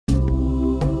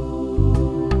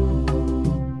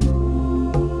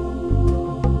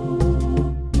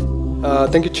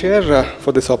Thank you, Chair,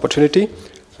 for this opportunity.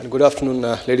 And good afternoon,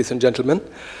 ladies and gentlemen.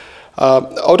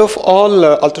 Out of all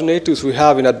alternatives we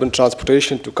have in urban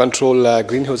transportation to control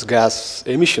greenhouse gas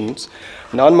emissions,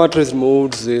 non-motorized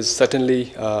modes is certainly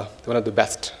one of the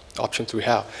best options we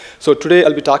have. So today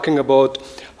I'll be talking about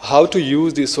how to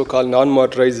use these so-called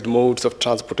non-motorized modes of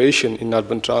transportation in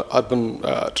urban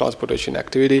transportation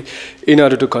activity in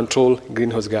order to control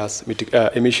greenhouse gas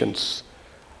emissions.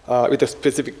 With a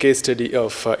specific case study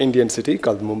of Indian city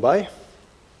called Mumbai.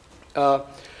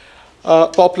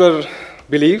 Popular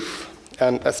belief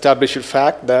and established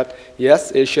fact that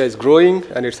yes, Asia is growing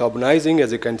and it's urbanizing.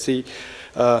 As you can see,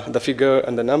 the figure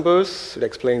and the numbers, it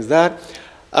explains that.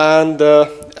 And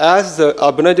as the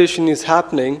urbanization is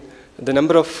happening, the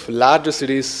number of larger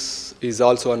cities is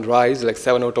also on rise, like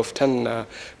 7 out of 10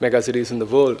 mega cities in the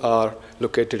world are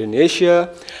located in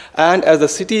Asia. And as the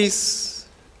cities,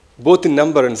 both in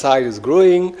number and size, is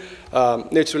growing,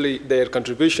 naturally their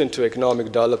contribution to economic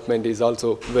development is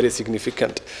also very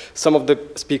significant. Some of the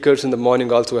speakers in the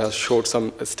morning also have showed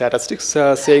some statistics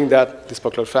saying that this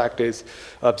particular fact is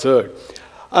absurd.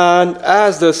 And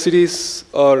as the cities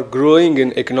are growing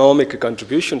in economic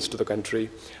contributions to the country,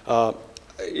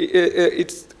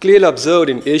 it's clearly observed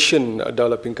in Asian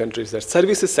developing countries that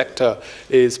services sector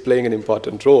is playing an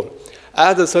important role.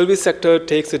 As the service sector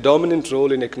takes a dominant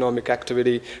role in economic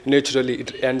activity, naturally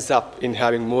it ends up in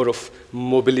having more of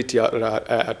mobility or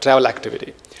travel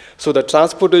activity. So the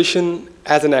transportation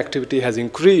as an activity has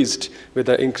increased with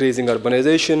the increasing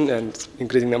urbanization and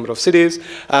increasing number of cities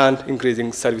and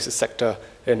increasing services sector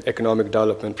in economic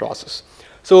development process.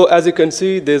 So as you can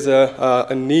see, there's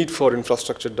a need for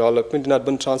infrastructure development in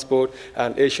urban transport,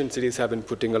 and Asian cities have been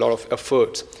putting a lot of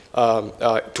efforts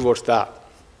towards that.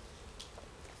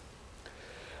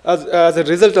 As a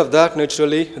result of that,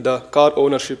 naturally, the car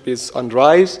ownership is on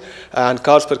rise, and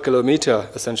cars per kilometer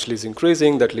essentially is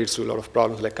increasing. That leads to a lot of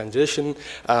problems like congestion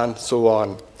and so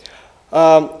on.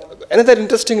 Another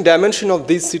interesting dimension of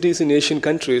these cities in Asian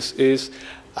countries is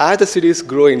as the cities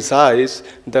grow in size,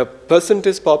 the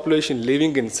percentage population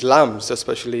living in slums,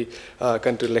 especially a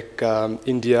country like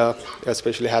India,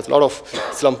 especially has a lot of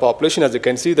slum population. As you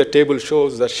can see, the table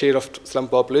shows the share of slum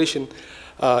population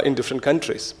in different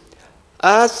countries.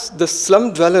 As the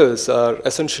slum dwellers are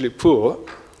essentially poor,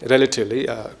 relatively,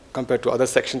 compared to other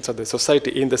sections of the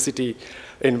society in the city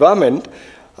environment,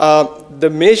 the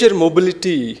major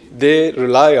mobility they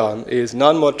rely on is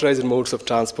non-motorized modes of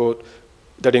transport.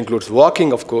 That includes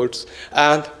walking, of course,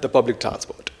 and the public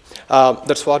transport.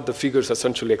 That's what the figures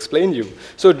essentially explain you.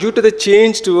 So due to the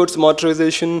change towards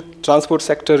motorization, transport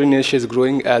sector in Asia is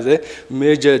growing as a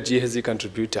major GHG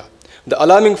contributor. The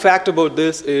alarming fact about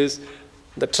this is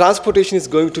the transportation is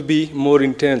going to be more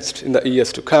intense in the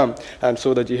years to come, and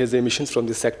so the GHG emissions from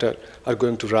this sector are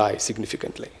going to rise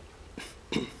significantly.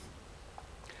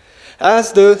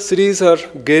 As the cities are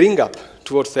gearing up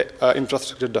towards the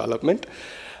infrastructure development,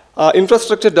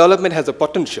 infrastructure development has a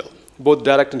potential, both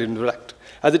direct and indirect.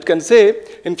 As it can say,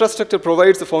 infrastructure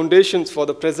provides the foundations for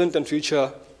the present and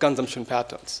future consumption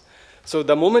patterns. So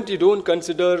the moment you don't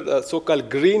consider so-called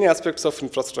green aspects of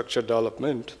infrastructure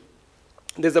development,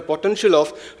 there's a potential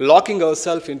of locking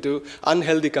ourselves into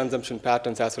unhealthy consumption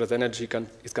patterns as far as energy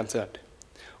is concerned.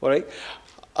 All right?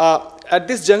 At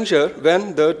this juncture,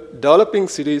 when the developing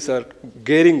cities are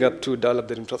gearing up to develop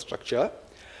their infrastructure,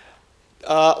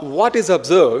 what is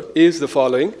observed is the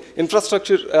following.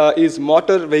 Infrastructure is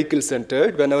motor vehicle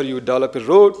centered. Whenever you develop a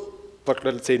road,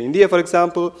 particularly say in India, for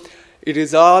example, it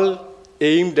is all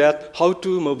aimed at how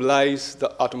to mobilize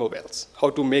the automobiles, how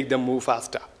to make them move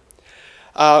faster.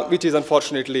 Which is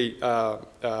unfortunately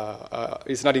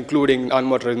is not including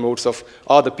non-motorized modes of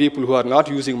all the people who are not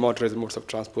using motorized modes of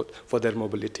transport for their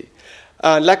mobility.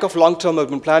 Lack of long-term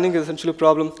urban planning is essentially a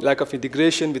problem. Lack of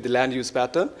integration with the land use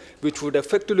pattern, which would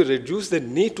effectively reduce the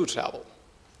need to travel.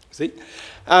 See?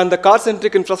 And the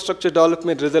car-centric infrastructure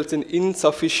development results in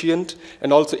insufficient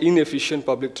and also inefficient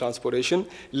public transportation,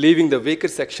 leaving the weaker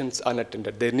sections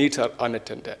unattended. Their needs are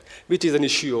unattended, which is an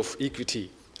issue of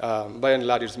equity. By and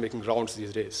large, it's making rounds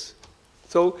these days.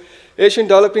 So Asian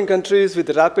developing countries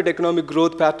with rapid economic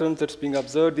growth patterns that's being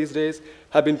observed these days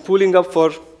have been pooling up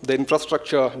for the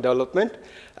infrastructure development.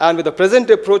 And with the present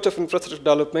approach of infrastructure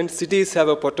development, cities have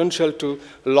a potential to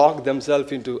lock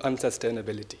themselves into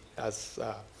unsustainability, as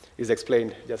is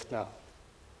explained just now.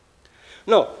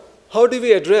 Now, how do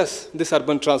we address this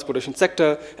urban transportation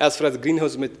sector as far as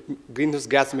greenhouse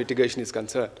gas mitigation is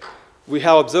concerned? We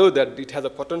have observed that it has a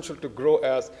potential to grow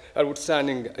as an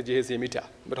outstanding GHG emitter.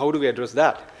 But how do we address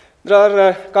that? There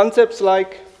are concepts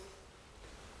like,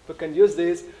 we can use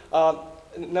this,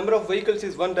 number of vehicles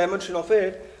is one dimension of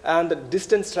it, and the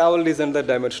distance traveled is another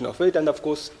dimension of it, and of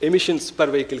course, emissions per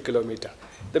vehicle kilometer.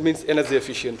 That means energy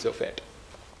efficiency of it.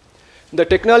 The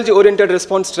technology-oriented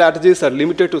response strategies are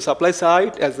limited to supply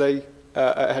side, as I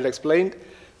had explained,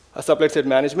 supply side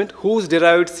management, whose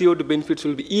derived CO2 benefits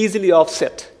will be easily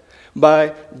offset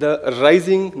by the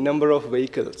rising number of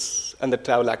vehicles and the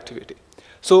travel activity.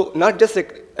 So not just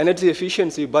like energy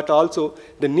efficiency, but also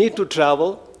the need to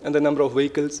travel and the number of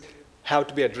vehicles have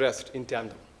to be addressed in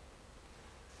tandem.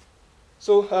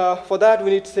 So for that,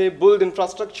 we need to say build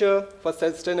infrastructure for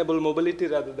sustainable mobility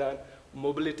rather than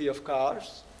mobility of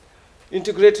cars.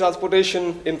 Integrate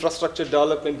transportation infrastructure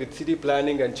development with city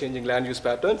planning and changing land use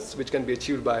patterns, which can be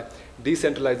achieved by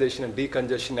decentralization and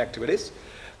decongestion activities.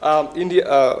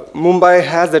 Mumbai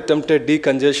has attempted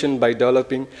decongestion by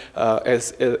developing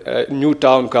a new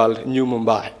town called New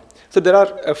Mumbai. So there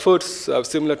are efforts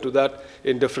similar to that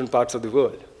in different parts of the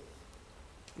world.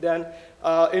 Then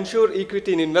ensure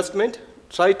equity in investment.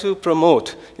 Try to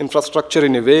promote infrastructure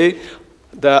in a way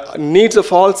the needs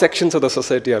of all sections of the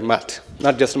society are met,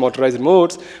 not just motorized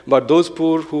modes, but those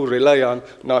poor who rely on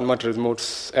non-motorized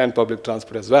modes and public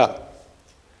transport as well.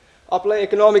 Apply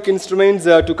economic instruments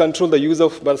to control the use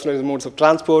of personalized modes of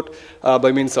transport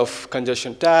by means of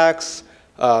congestion tax,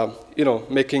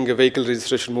 making a vehicle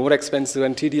registration more expensive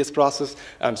and tedious process,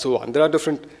 and so on. There are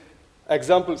different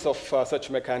examples of such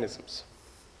mechanisms.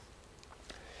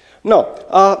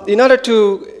 Now, in order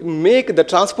to make the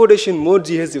transportation more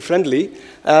GHG friendly,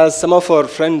 as some of our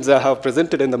friends have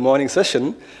presented in the morning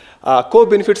session,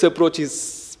 co-benefits approach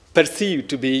is perceived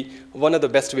to be one of the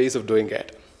best ways of doing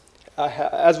it.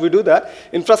 As we do that,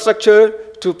 infrastructure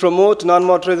to promote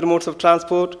non-motorized modes of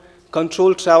transport,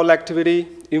 control travel activity,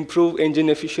 improve engine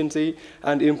efficiency,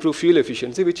 and improve fuel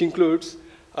efficiency, which includes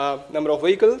number of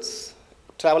vehicles,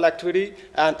 travel activity,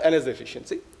 and energy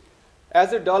efficiency.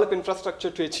 As you develop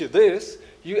infrastructure to achieve this,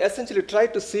 you essentially try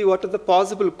to see what are the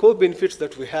possible co-benefits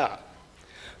that we have.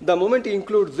 The moment you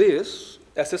include this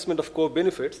assessment of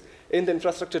co-benefits in the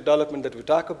infrastructure development that we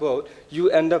talk about, you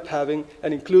end up having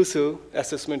an inclusive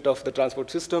assessment of the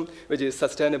transport system, which is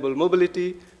sustainable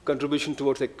mobility, contribution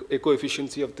towards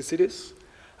eco-efficiency of the cities,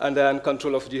 and then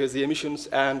control of GHG emissions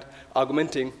and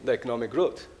augmenting the economic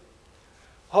growth.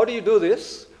 How do you do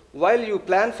this? While you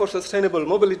plan for sustainable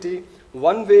mobility,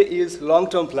 one way is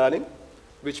long-term planning,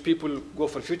 which people go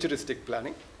for futuristic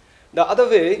planning. The other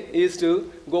way is to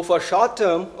go for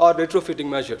short-term or retrofitting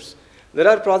measures. There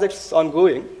are projects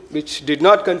ongoing which did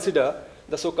not consider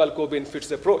the so-called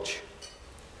co-benefits approach.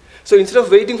 So instead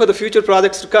of waiting for the future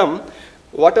projects to come,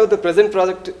 whatever the present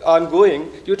project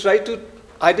ongoing, you try to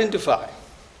identify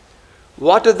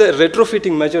what are the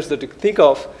retrofitting measures that you think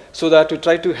of so that you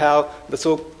try to have the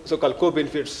so-called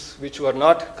co-benefits which were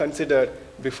not considered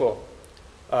before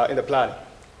in the planning,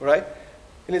 right?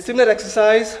 In a similar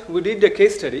exercise, we did a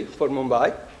case study for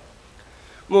Mumbai.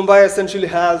 Mumbai essentially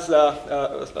has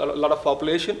a lot of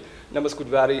population. Numbers could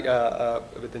vary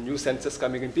with the new census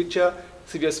coming in picture.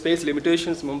 Severe space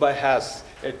limitations. Mumbai has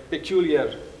a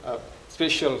peculiar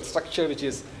spatial structure which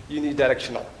is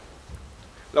unidirectional.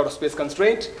 A lot of space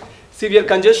constraint. Severe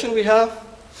congestion we have.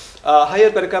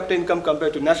 Higher per capita income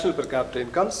compared to national per capita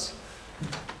incomes.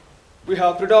 We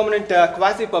have predominant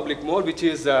quasi-public mode, which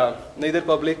is neither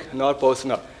public nor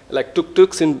personal. Like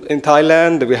tuk-tuks in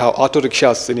Thailand, we have auto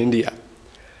rickshaws in India.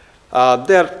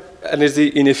 They are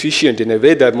energy inefficient in a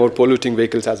way. They are more polluting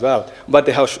vehicles as well. But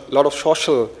they have a lot of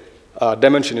social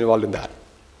dimension involved in that.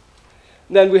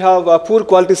 Then we have poor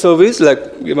quality service. Like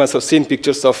you must have seen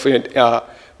pictures of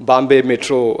Bombay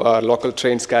Metro local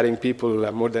trains carrying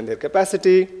people more than their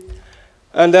capacity.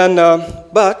 And then,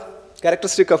 but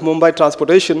characteristic of Mumbai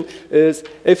transportation is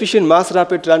efficient mass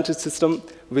rapid transit system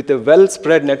with a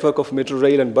well-spread network of metro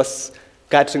rail and bus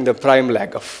catching the prime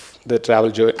leg of the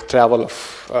travel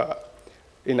of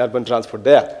in urban transport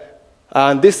there.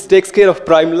 And this takes care of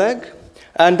prime leg.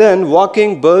 And then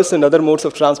walking, bus, and other modes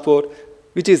of transport,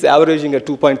 which is averaging at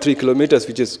 2.3 kilometers,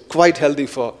 which is quite healthy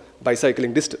for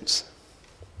bicycling distance.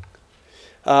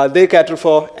 They cater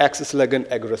for access leg and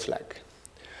egress leg.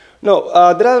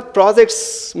 Now, there are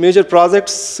projects, major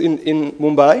projects in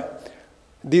Mumbai.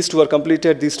 These two are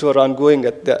completed, these two are ongoing,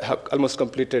 they have almost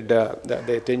completed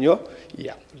their tenure.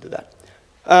 Yeah, we'll do that.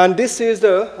 And this is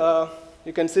the,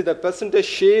 you can see the percentage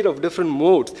share of different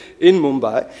modes in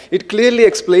Mumbai. It clearly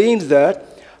explains that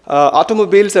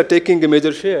automobiles are taking a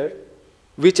major share,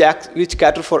 which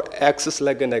cater for access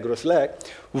leg and egress leg,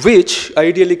 which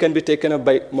ideally can be taken up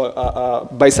by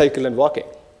bicycle and walking.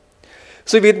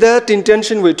 So with that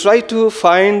intention, we try to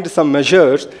find some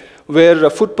measures where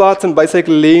footpaths and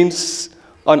bicycle lanes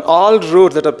on all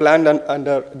roads that are planned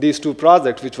under these two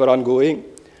projects, which were ongoing,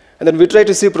 And then we try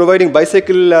to see providing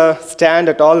bicycle stand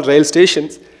at all rail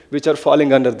stations, which are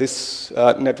falling under this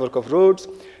network of roads,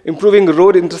 improving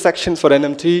road intersections for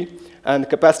NMT, and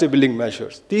capacity building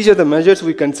measures. These are the measures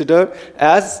we consider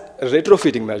as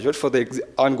retrofitting measures for the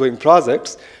ongoing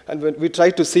projects. And when we try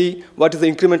to see what is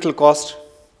the incremental cost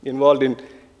involved in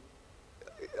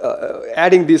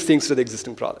adding these things to the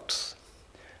existing products.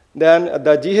 Then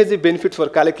the GHG benefits were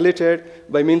calculated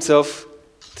by means of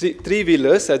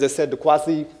three-wheelers, as I said, the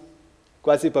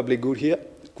quasi-public good here,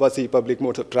 quasi-public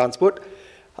modes of transport.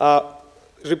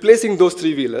 Replacing those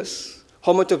three-wheelers,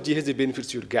 how much of GHG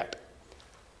benefits you'd get.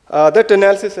 That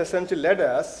analysis essentially led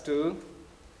us to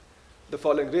the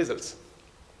following results.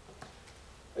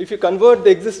 If you convert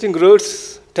the existing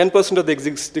roads, 10% of the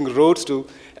existing roads to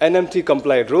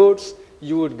NMT-compliant roads,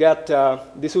 you would get,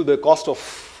 this would be the cost of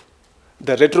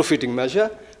the retrofitting measure,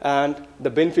 and the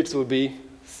benefits would be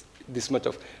this much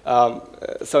of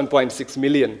 7.6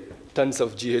 million tons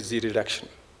of GHG reduction.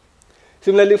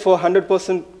 Similarly, for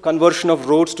 100% conversion of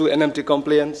roads to NMT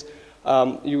compliance,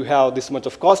 you have this much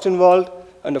of cost involved.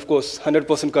 And of course,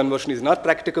 100% conversion is not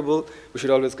practicable. We should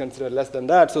always consider less than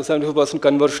that. So 74%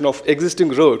 conversion of existing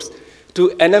roads to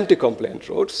NMT compliant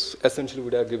roads essentially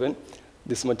would have given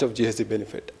this much of GHG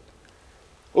benefit.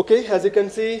 Okay, as you can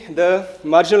see, the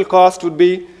marginal cost would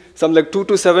be something like $2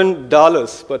 to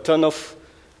 $7 per ton of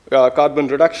carbon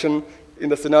reduction in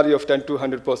the scenario of 10 to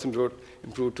 100% road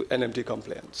improved to NMT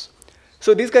compliance.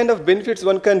 So these kind of benefits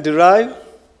one can derive.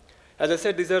 As I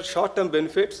said, these are short-term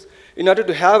benefits. In order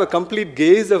to have a complete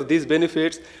gaze of these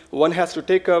benefits, one has to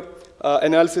take up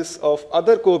analysis of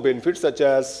other core benefits, such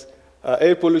as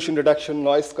air pollution reduction,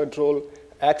 noise control,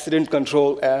 accident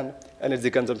control, and energy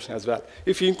consumption as well.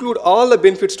 If you include all the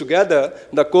benefits together,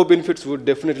 the core benefits would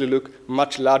definitely look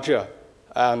much larger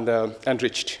and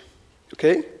enriched.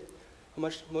 Okay? How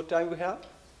much more time we have?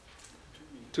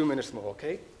 2 minutes more,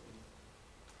 okay?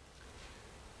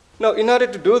 Now, in order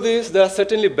to do this, there are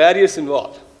certainly barriers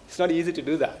involved. It's not easy to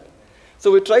do that. So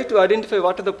we try to identify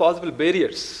what are the possible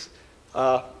barriers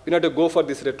in order to go for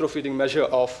this retrofitting measure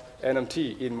of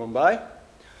NMT in Mumbai.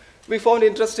 We found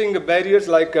interesting barriers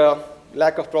like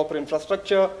lack of proper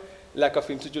infrastructure, lack of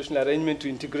institutional arrangement to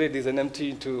integrate these NMT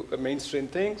into mainstream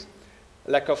things,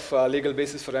 lack of legal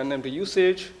basis for NMT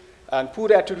usage, and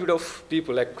poor attitude of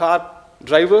people. Like car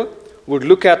driver would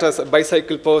look at us, a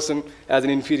bicycle person, as an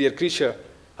inferior creature,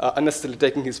 unnecessarily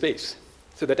taking his space.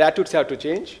 So that attitudes have to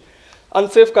change.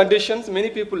 Unsafe conditions, many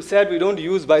people said we don't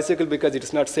use bicycle because it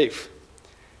is not safe.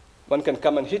 One can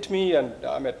come and hit me and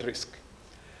I'm at risk.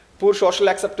 Poor social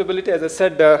acceptability, as I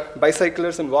said,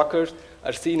 bicyclers and walkers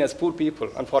are seen as poor people,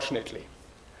 unfortunately.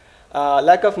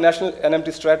 Lack of national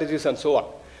NMT strategies and so on.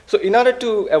 So in order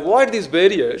to avoid these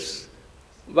barriers,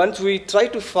 once we try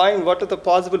to find what are the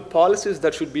possible policies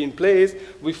that should be in place,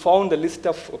 we found a list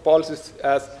of policies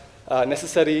as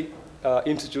necessary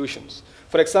institutions.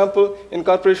 For example,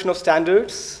 incorporation of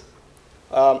standards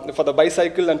for the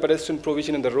bicycle and pedestrian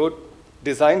provision in the road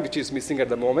design, which is missing at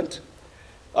the moment.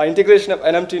 Integration of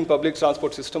NMT in public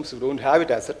transport systems, we don't have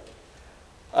it as it.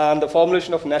 And the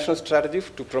formulation of national strategy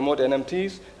to promote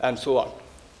NMTs, and so on.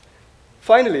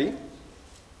 Finally,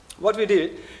 what we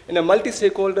did in a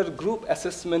multi-stakeholder group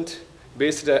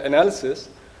assessment-based analysis,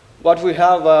 what we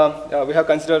have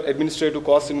considered administrative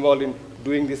costs involved in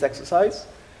doing this exercise,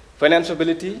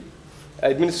 financiability,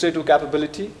 administrative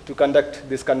capability to conduct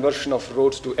this conversion of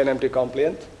roads to NMT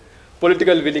compliant,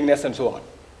 political willingness, and so on.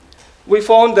 We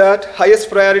found that highest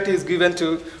priority is given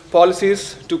to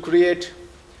policies to create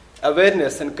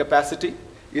awareness and capacity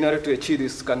in order to achieve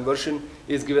this conversion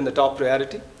is given the top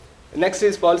priority. Next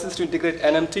is policies to integrate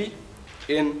NMT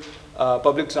in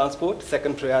public transport,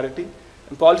 second priority.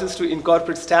 And policies to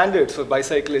incorporate standards for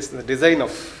bicyclists in the design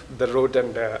of the road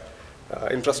and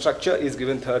infrastructure is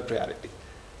given third priority.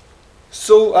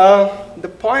 So the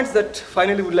points that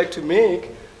finally would like to make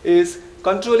is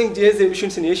controlling GHG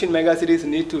emissions in Asian megacities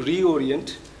need to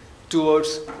reorient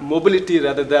towards mobility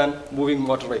rather than moving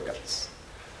motor vehicles.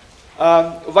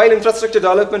 While infrastructure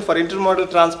development for intermodal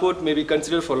transport may be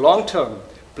considered for long-term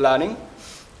planning,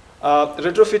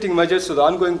 retrofitting measures to the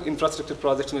ongoing infrastructure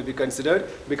projects may be considered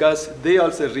because they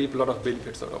also reap a lot of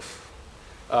benefits out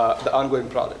of the ongoing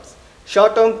projects.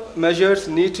 Short-term measures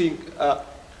need to,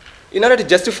 in order to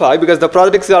justify, because the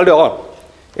project is already on,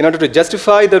 in order to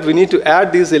justify that we need to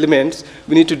add these elements,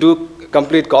 we need to do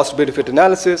complete cost-benefit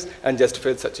analysis and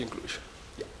justify such inclusion.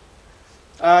 Yeah.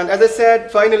 And as I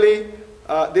said, finally,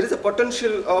 there is a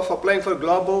potential of applying for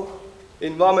global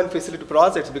environment facility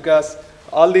projects because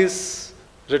all these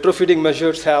retrofitting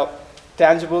measures have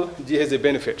tangible GHG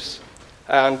benefits.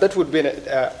 And that would be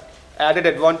added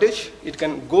advantage. It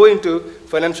can go into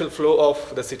financial flow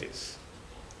of the cities.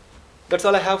 That's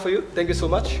all I have for you. Thank you so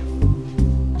much.